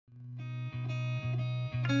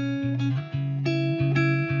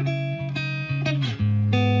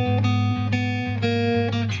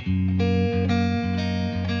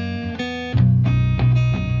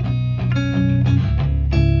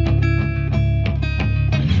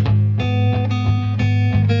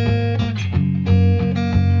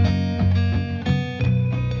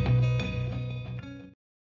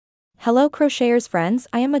Hello crocheters friends,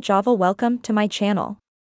 I am Ajava. Welcome to my channel.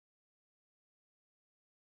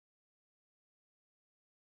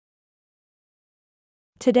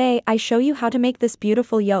 Today I show you how to make this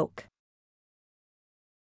beautiful yoke.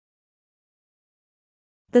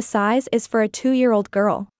 The size is for a 2-year-old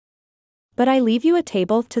girl. But I leave you a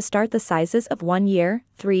table to start the sizes of 1 year,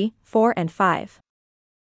 3, 4 and 5.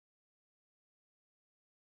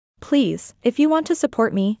 Please, if you want to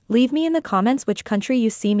support me, leave me in the comments which country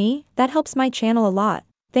you see me, that helps my channel a lot.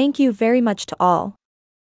 Thank you very much to all.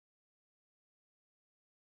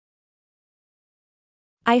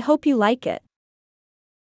 I hope you like it.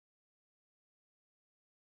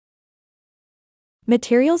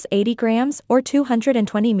 Materials: 80 grams or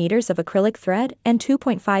 220 meters of acrylic thread and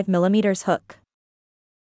 2.5 millimeters hook.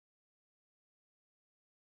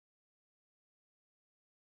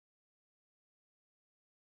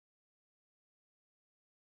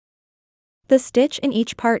 The stitch in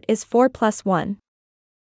each part is 4 plus 1.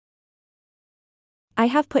 I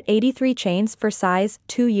have put 83 chains for size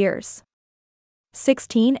 2 years.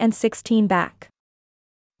 16 and 16 back.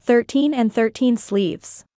 13 and 13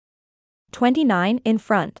 sleeves. 29 in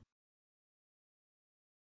front.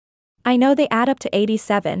 I know they add up to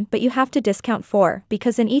 87, but you have to discount 4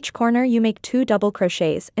 because in each corner you make 2 double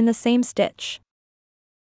crochets in the same stitch.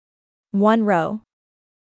 1 row.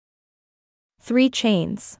 3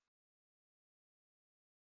 chains.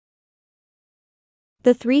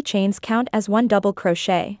 The 3 chains count as 1 double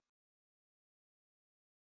crochet.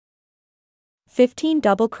 15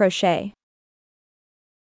 double crochet.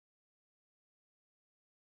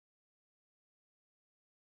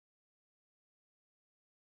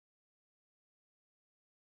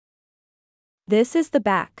 This is the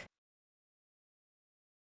back.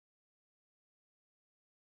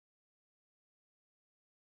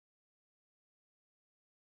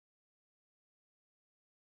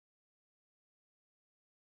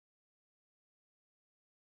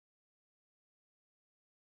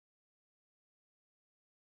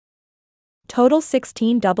 Total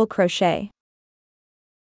 16 double crochet.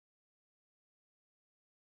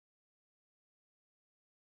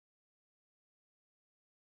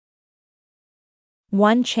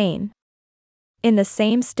 One chain. In the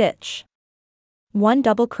same stitch. 1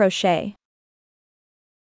 double crochet.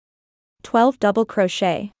 12 double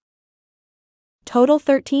crochet. Total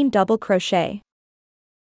 13 double crochet.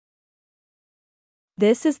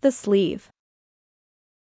 This is the sleeve.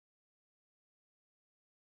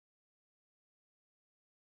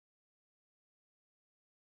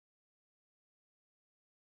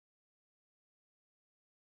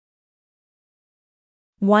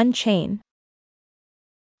 One chain.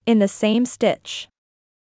 In the same stitch.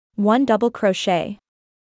 1 double crochet.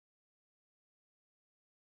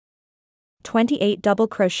 28 double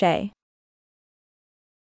crochet.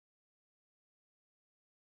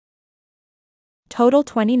 Total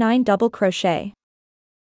 29 double crochet.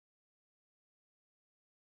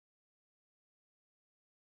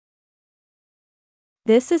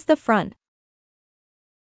 This is the front.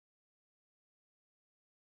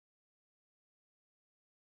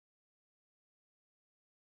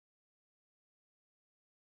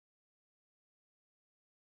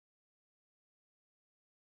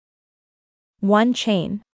 One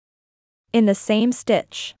chain. In the same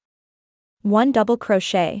stitch. 1 double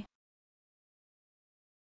crochet.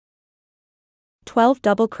 12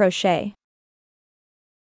 double crochet.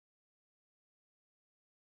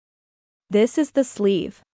 This is the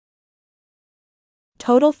sleeve.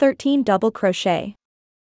 Total 13 double crochet.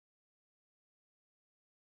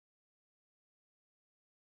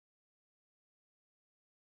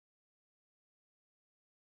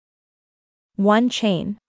 One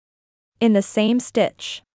chain. In the same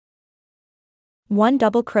stitch. 1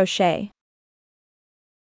 double crochet.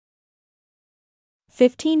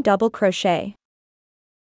 15 double crochet.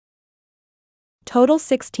 Total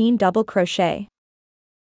 16 double crochet.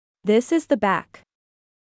 This is the back.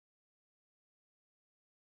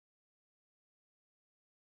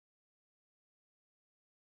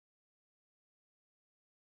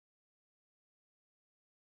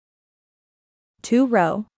 Two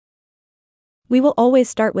row. We will always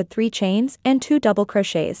start with 3 chains and 2 double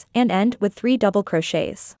crochets and end with 3 double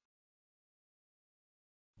crochets.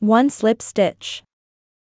 1 slip stitch.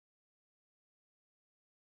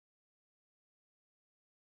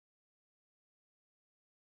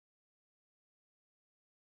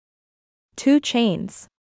 2 chains,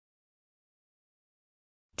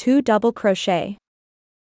 2 double crochet,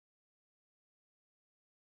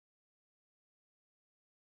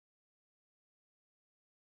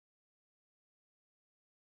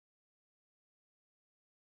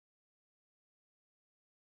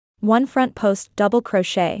 1 front post double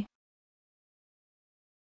crochet,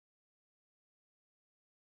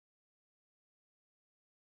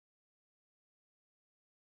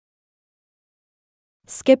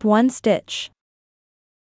 skip 1 stitch,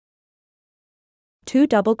 2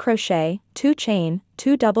 double crochet, 2 chain,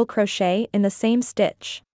 2 double crochet in the same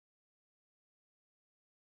stitch.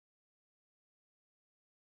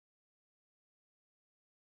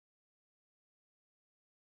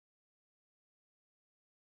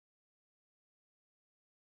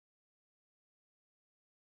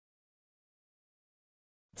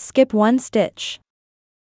 Skip 1 stitch,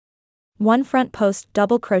 1 front post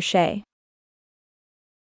double crochet,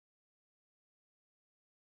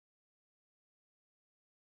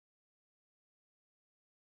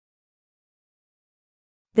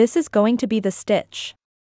 this is going to be the stitch.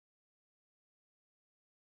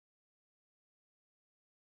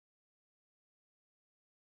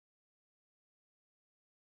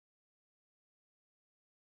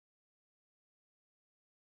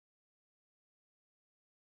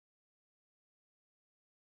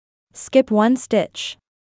 Skip 1 stitch,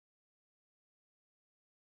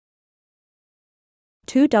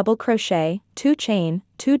 2 double crochet, 2 chain,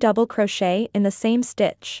 2 double crochet in the same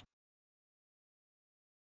stitch.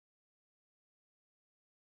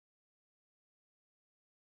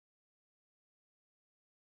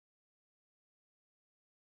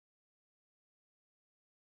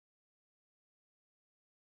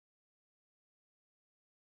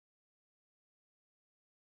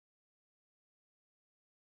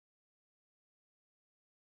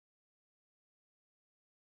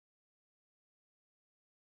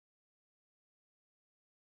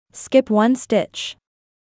 Skip 1 stitch,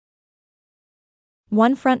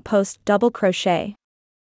 1 front post double crochet,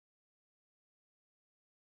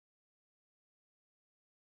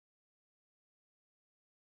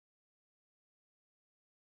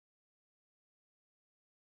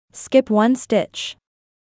 skip 1 stitch,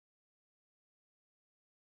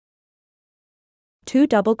 2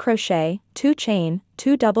 double crochet, 2 chain,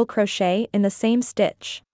 2 double crochet in the same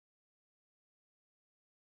stitch.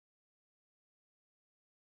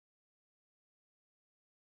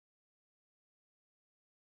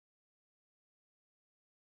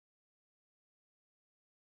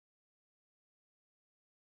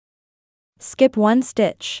 Skip 1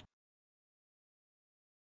 stitch,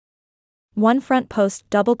 1 front post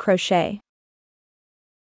double crochet,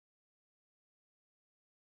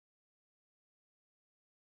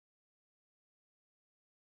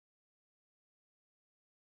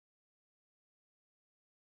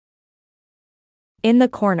 in the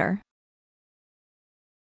corner,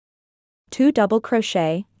 2 double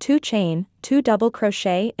crochet, 2 chain, 2 double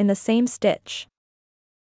crochet in the same stitch.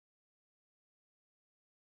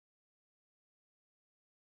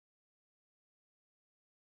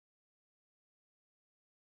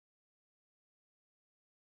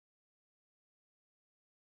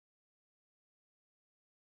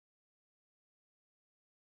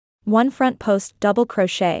 One front post double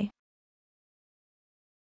crochet,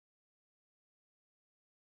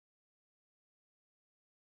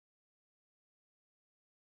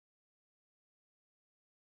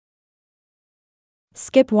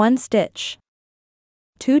 skip 1 stitch,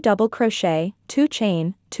 2 double crochet, 2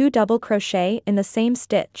 chain, 2 double crochet in the same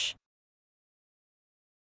stitch.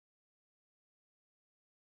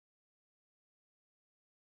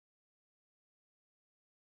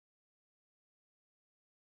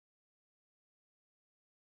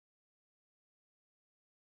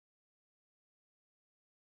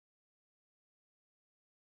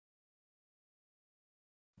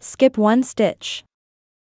 Skip 1 stitch,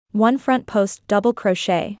 1 front post double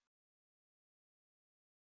crochet,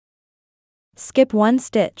 skip 1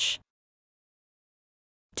 stitch,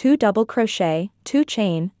 2 double crochet, 2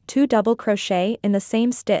 chain, 2 double crochet in the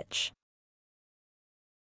same stitch.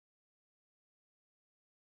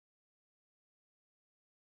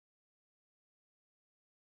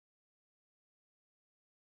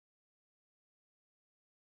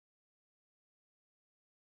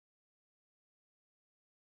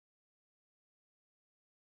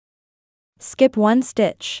 Skip 1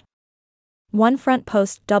 stitch, 1 front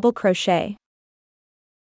post double crochet,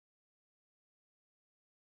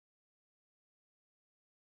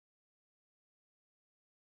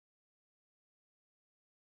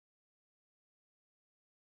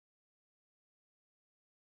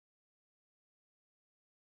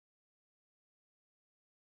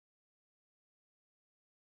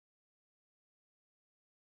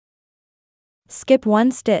 Skip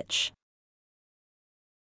 1 stitch.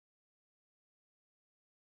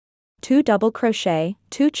 2 double crochet,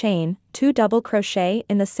 2 chain, 2 double crochet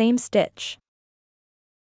in the same stitch.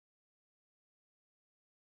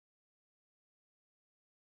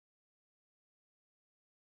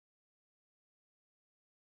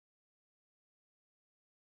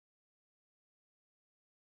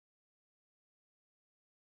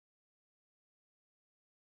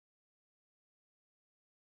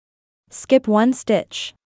 Skip 1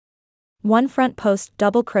 stitch. 1 front post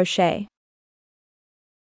double crochet.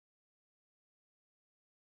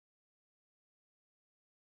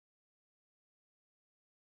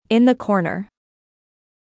 In the corner.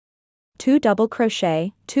 2 double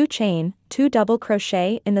crochet, 2 chain, 2 double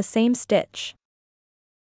crochet in the same stitch.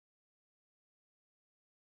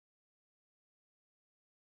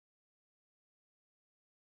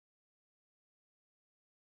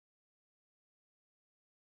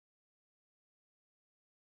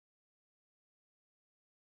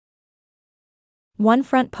 One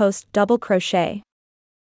front post double crochet.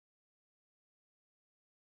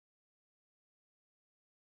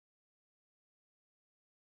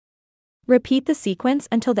 Repeat the sequence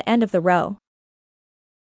until the end of the row.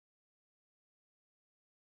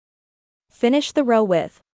 Finish the row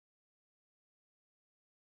with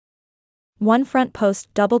 1 front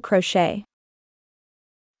post double crochet,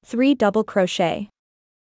 3 double crochet,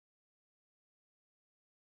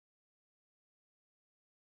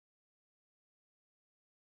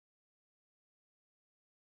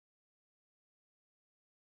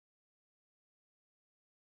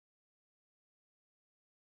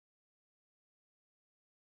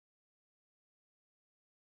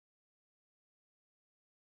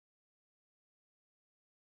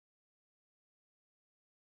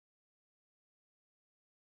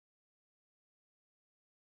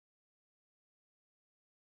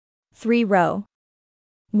 three row,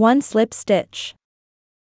 1 slip stitch,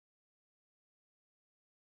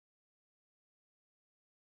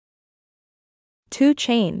 two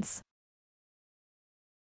chains,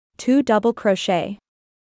 2 double crochet,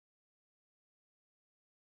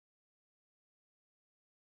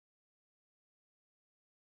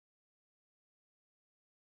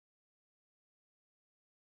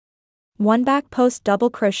 one back post double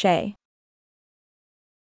crochet,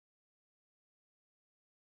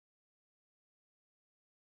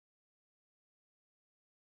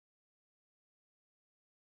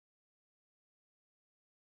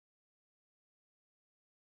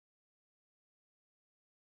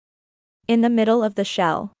 in the middle of the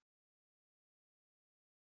shell,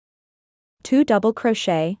 2 double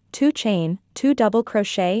crochet, 2 chain, 2 double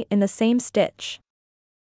crochet in the same stitch.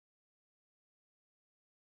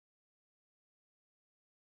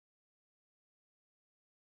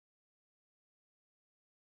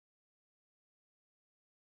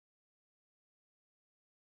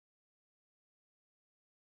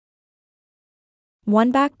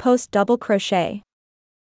 One back post double crochet,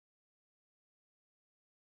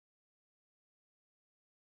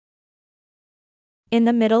 in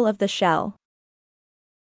the middle of the shell,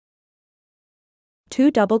 2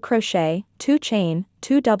 double crochet, 2 chain,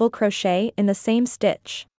 2 double crochet in the same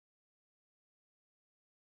stitch.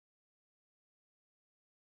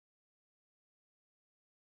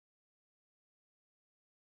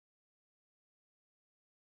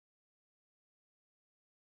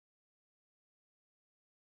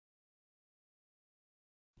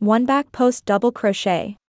 One back post double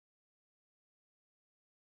crochet,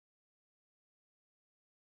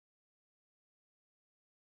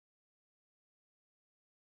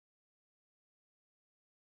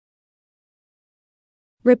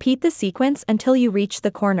 repeat the sequence until you reach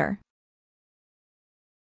the corner.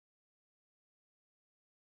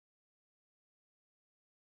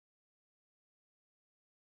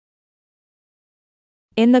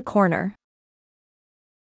 In the corner,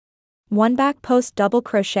 1 back post double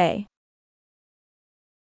crochet,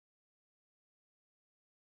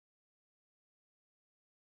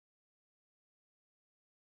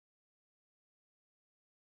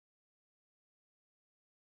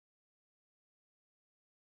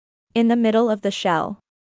 in the middle of the shell,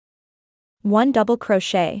 1 double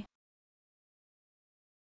crochet,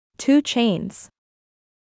 2 chains,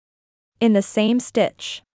 in the same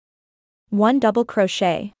stitch, 1 double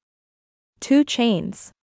crochet, 2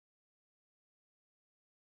 chains,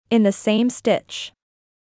 in the same stitch,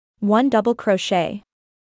 1 double crochet,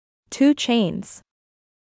 2 chains,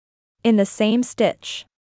 in the same stitch,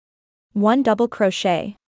 1 double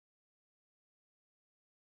crochet.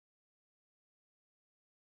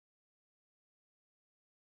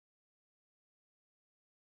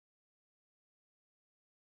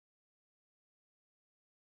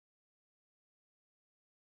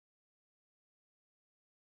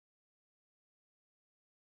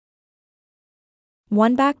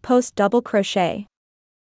 1 back post double crochet.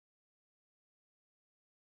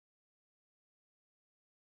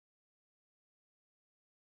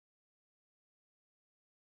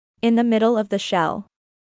 In the middle of the shell.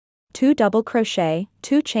 2 double crochet,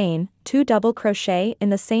 2 chain, 2 double crochet in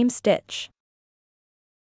the same stitch.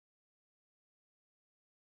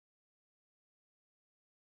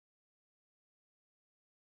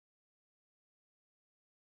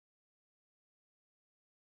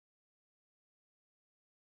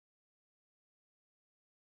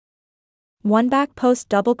 One back post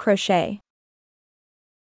double crochet.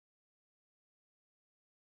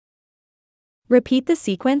 Repeat the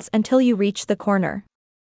sequence until you reach the corner.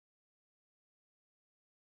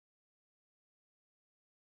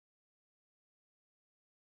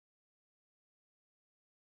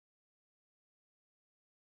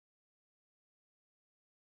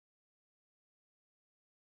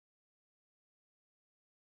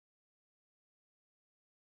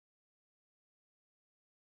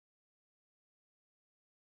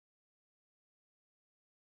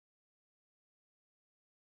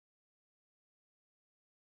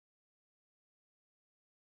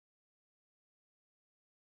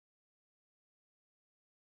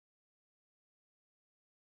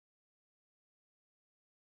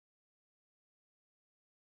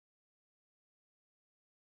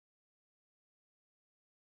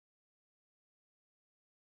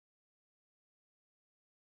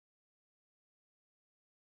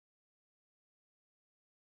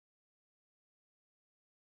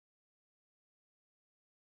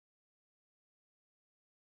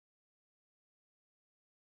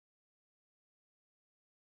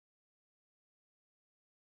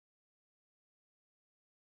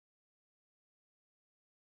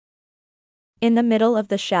 In the middle of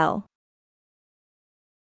the shell.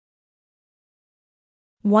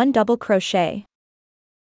 1 double crochet.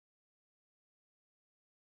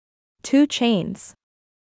 2 chains.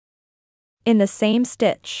 In the same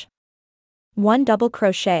stitch. 1 double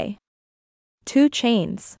crochet. 2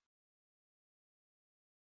 chains.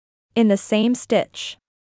 In the same stitch.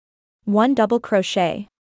 1 double crochet.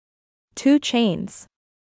 2 chains.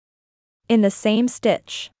 In the same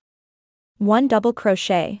stitch. 1 double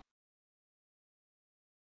crochet.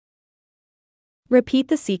 Repeat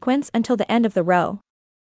the sequence until the end of the row.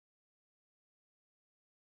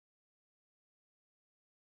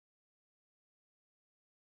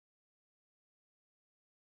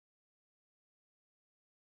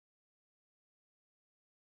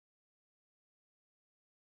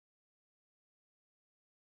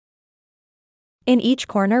 In each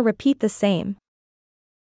corner repeat the same.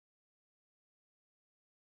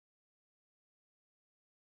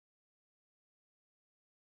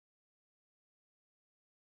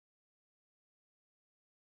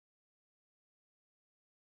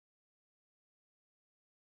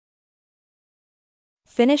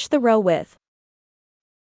 Finish the row with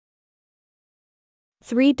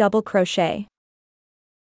 3 double crochet.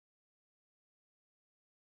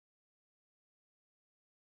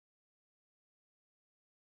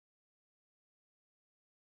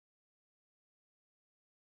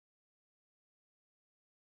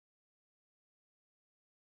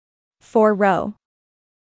 Four row.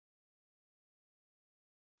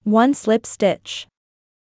 1 slip stitch.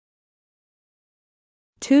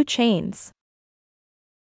 2 chains.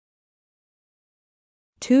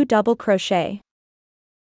 2 double crochet.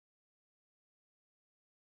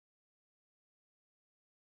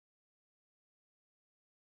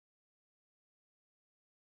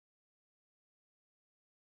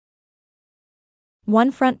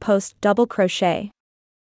 One front post double crochet.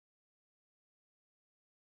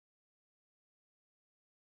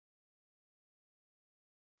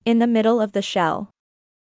 In the middle of the shell.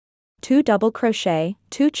 2 double crochet,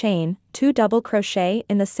 2 chain, 2 double crochet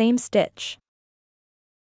in the same stitch.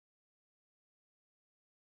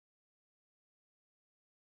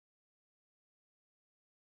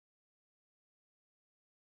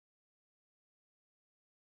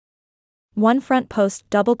 One front post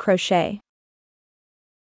double crochet.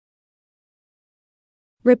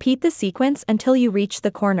 Repeat the sequence until you reach the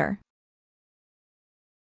corner.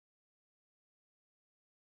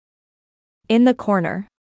 In the corner.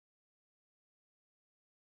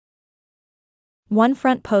 1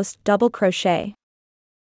 front post double crochet.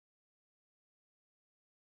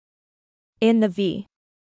 In the V.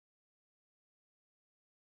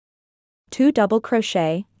 2 double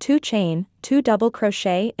crochet, 2 chain, 2 double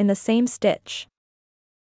crochet in the same stitch.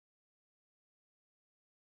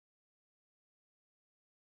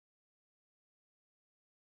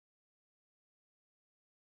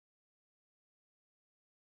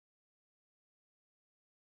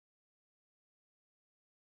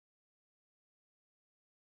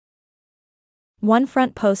 1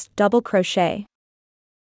 front post double crochet,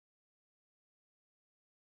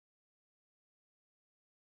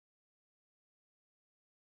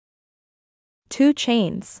 2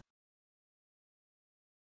 chains,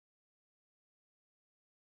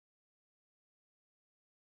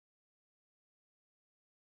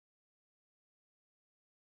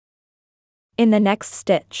 in the next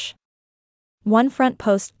stitch, 1 front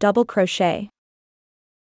post double crochet,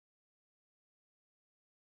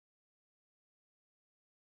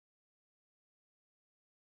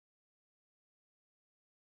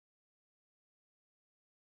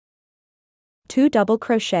 2 double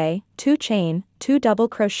crochet, 2 chain, 2 double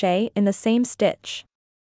crochet in the same stitch.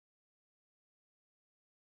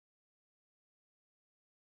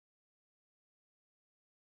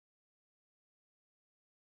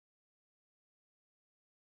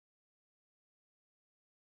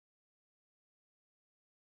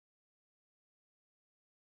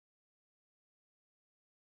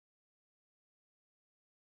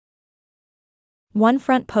 One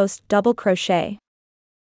front post double crochet,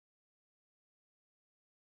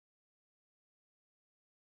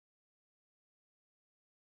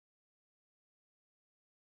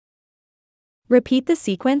 repeat the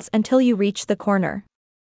sequence until you reach the corner.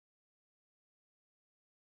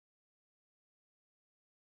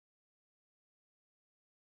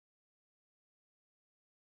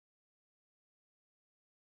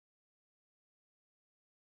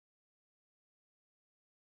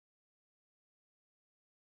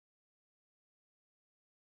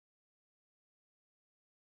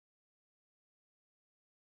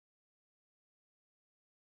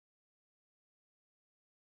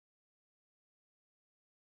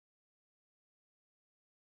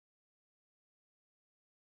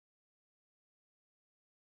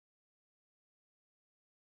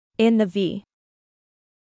 In the V,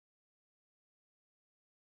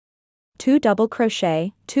 2 double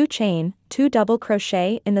crochet, 2 chain, 2 double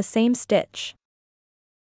crochet in the same stitch.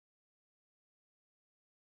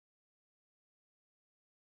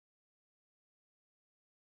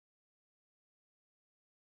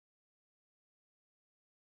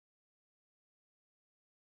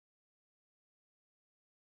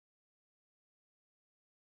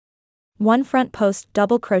 One front post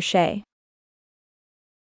double crochet,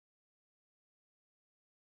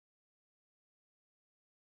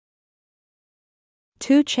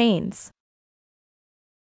 two chains,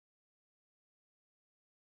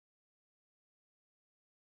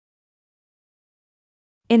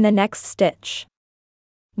 in the next stitch,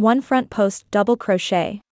 1 front post double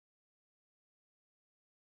crochet,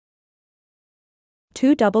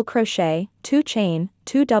 2 double crochet, 2 chain,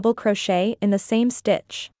 2 double crochet in the same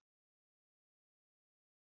stitch.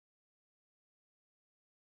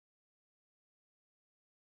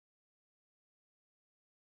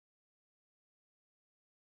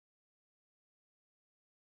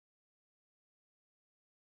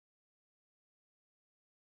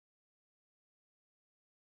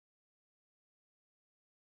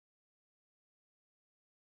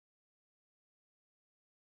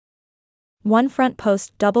 One front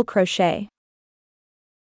post double crochet,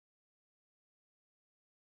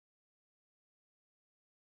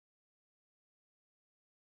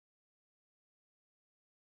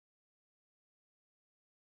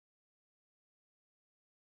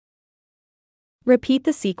 repeat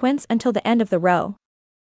the sequence until the end of the row.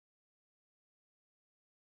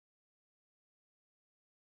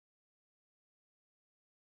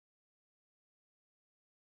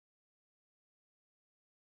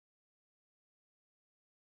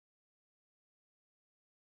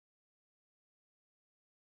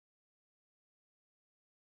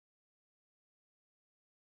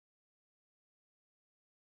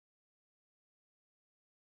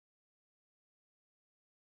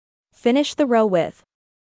 Finish the row with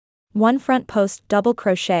 1 front post double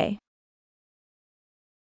crochet,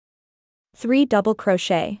 3 double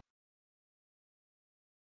crochet,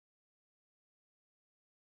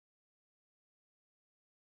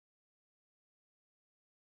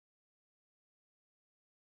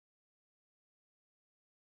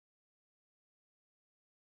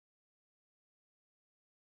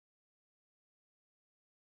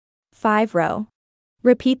 5 row.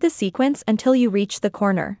 Repeat the sequence until you reach the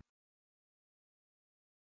corner.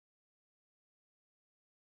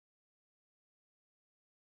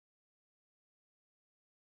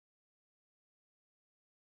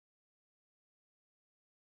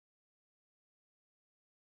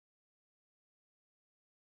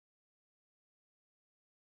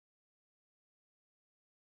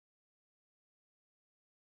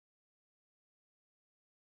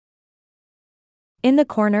 In the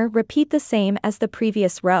corner, repeat the same as the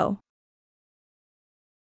previous row.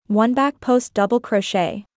 1 back post double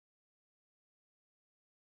crochet.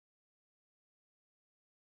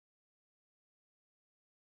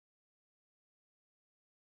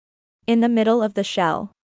 In the middle of the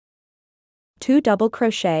shell. 2 double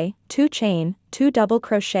crochet, 2 chain, 2 double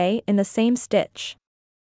crochet in the same stitch.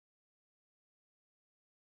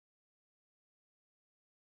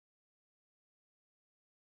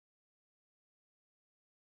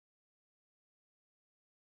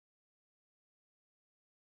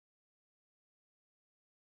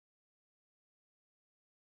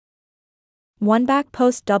 One back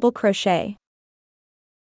post double crochet.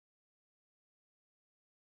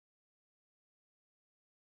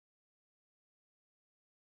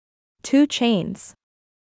 2 chains.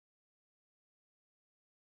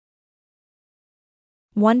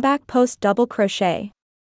 1 back post double crochet.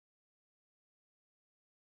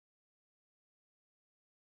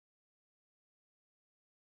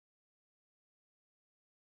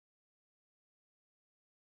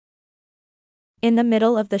 In the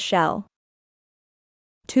middle of the shell.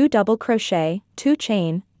 2 double crochet, 2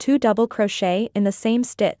 chain, 2 double crochet in the same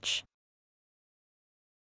stitch.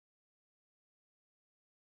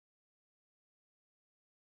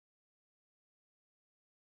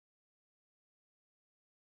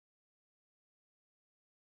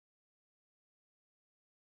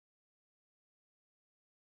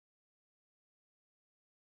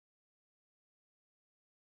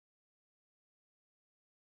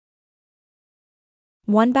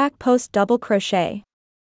 One back post double crochet.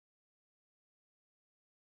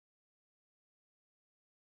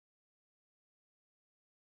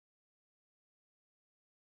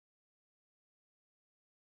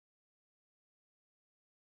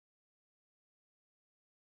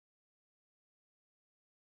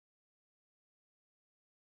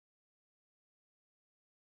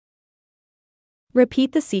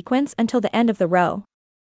 'Repeat the sequence until the end of the row.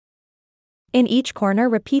 In each corner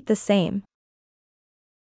repeat the same.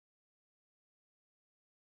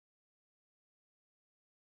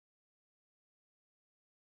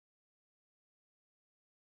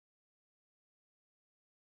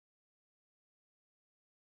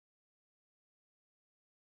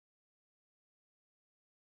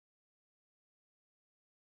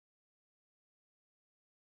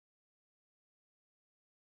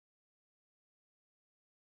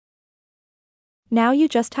 Now you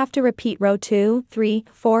just have to repeat row 2, 3,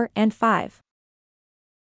 4, and 5.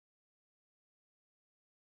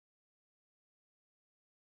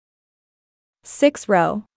 Sixth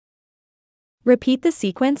row. Repeat the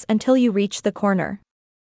sequence until you reach the corner.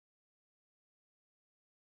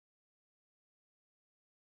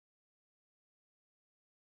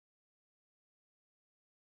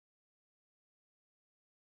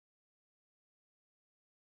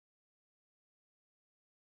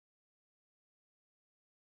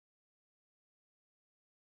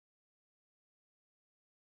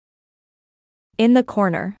 In the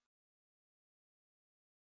corner.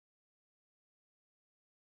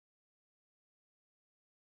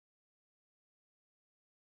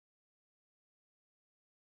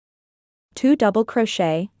 Two double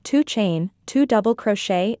crochet, 2 chain, 2 double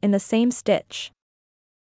crochet in the same stitch.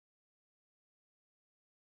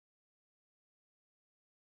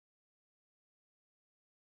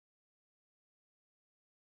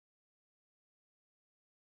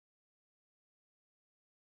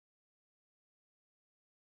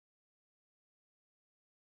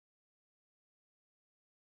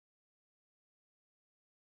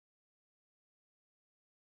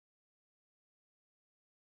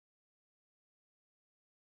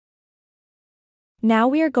 Now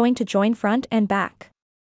we are going to join front and back.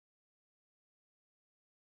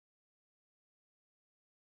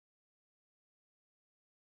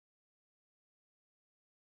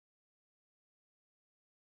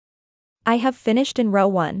 I have finished in row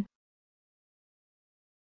 1.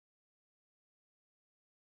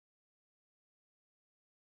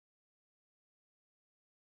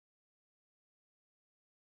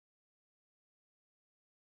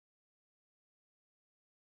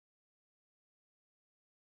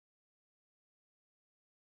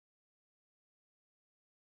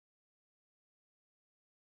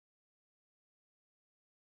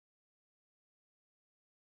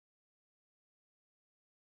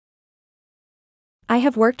 I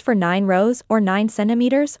have worked for 9 rows or 9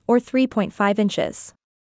 centimeters or 3.5 inches.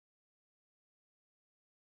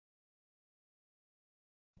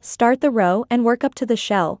 Start the row and work up to the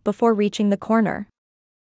shell before reaching the corner.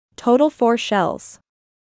 Total 4 shells.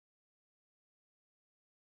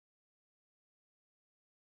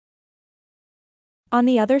 On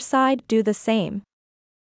the other side, do the same.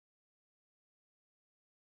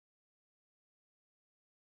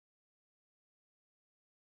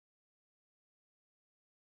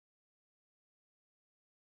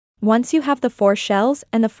 Once you have the 4 shells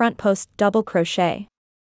and the front post, double crochet.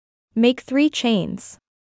 Make 3 chains.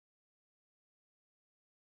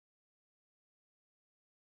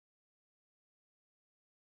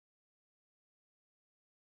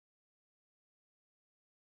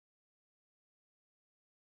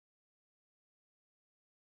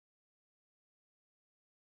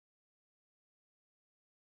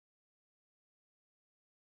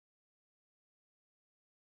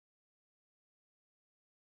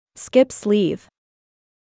 Skip sleeve.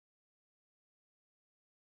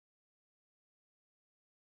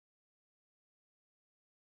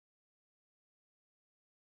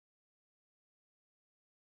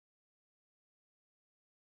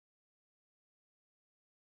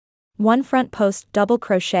 One front post, double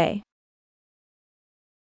crochet.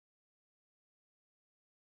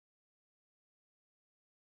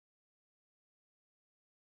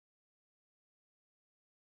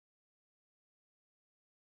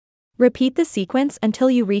 Repeat the sequence until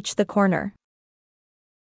you reach the corner.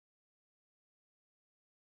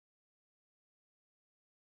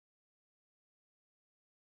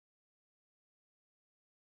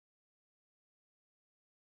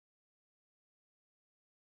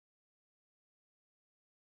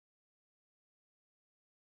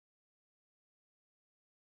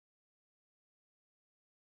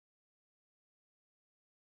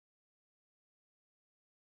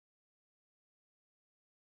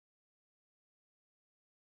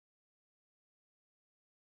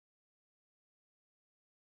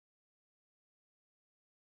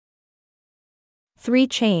 Three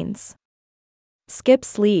chains. Skip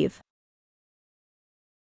sleeve.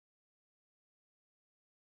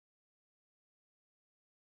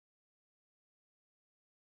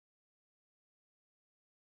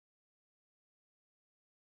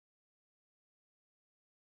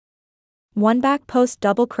 One back post,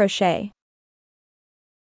 double crochet.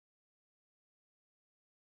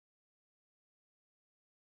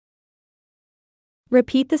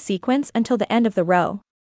 Repeat the sequence until the end of the row.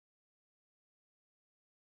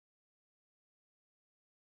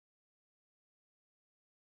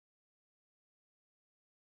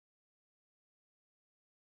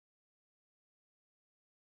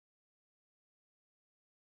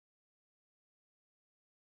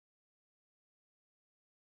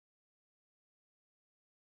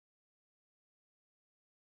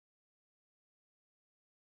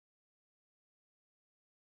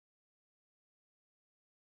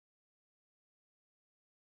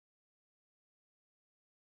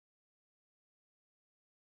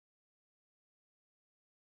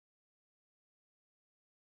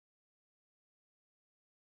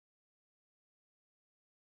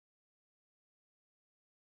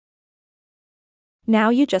 Now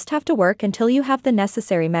you just have to work until you have the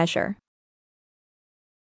necessary measure.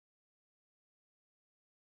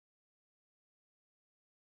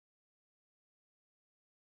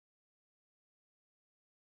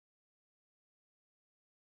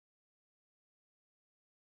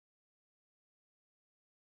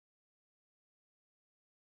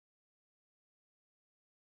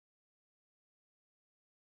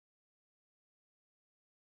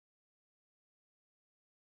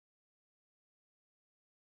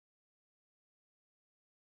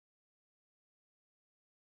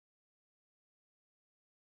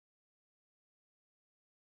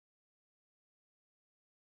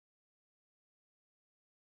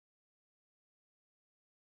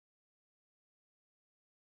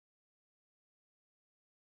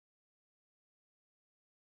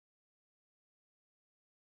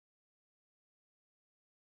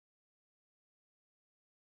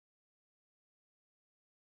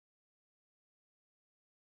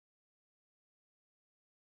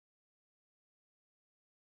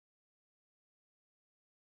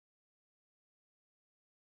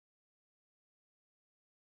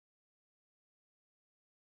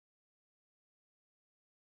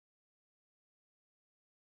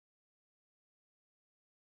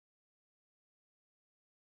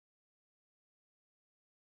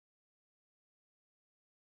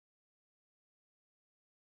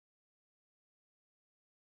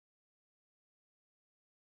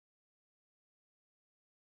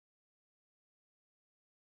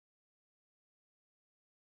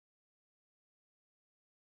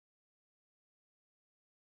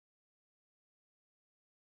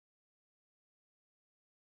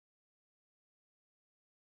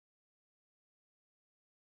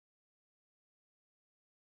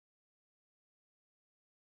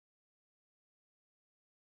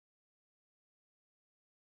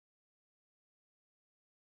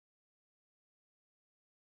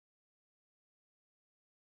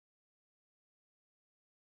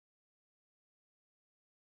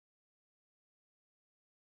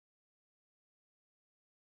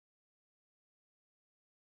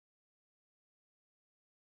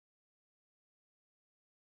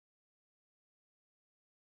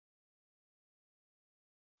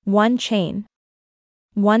 1 chain,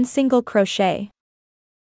 1 single crochet,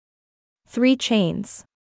 3 chains,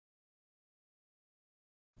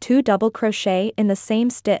 2 double crochet in the same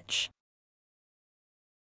stitch,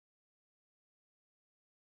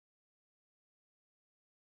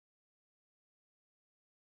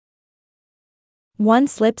 1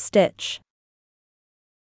 slip stitch,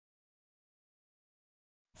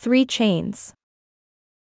 3 chains,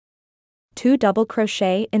 2 double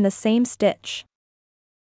crochet in the same stitch,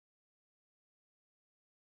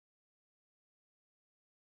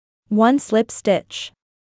 1 slip stitch.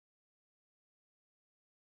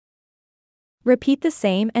 Repeat the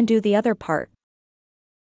same and do the other part.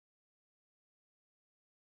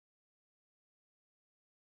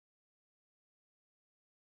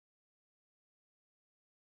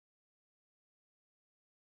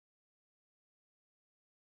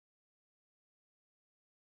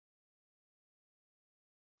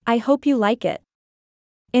 I hope you like it.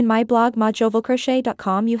 In my blog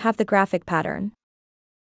mojovelcrochet.com you have the graphic pattern.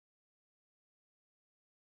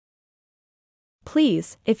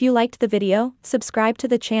 Please, if you liked the video, subscribe to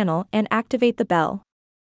the channel and activate the bell.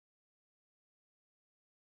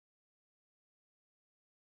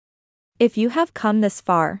 If you have come this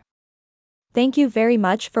far, thank you very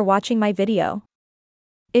much for watching my video.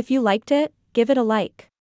 If you liked it, give it a like.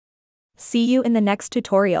 See you in the next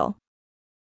tutorial.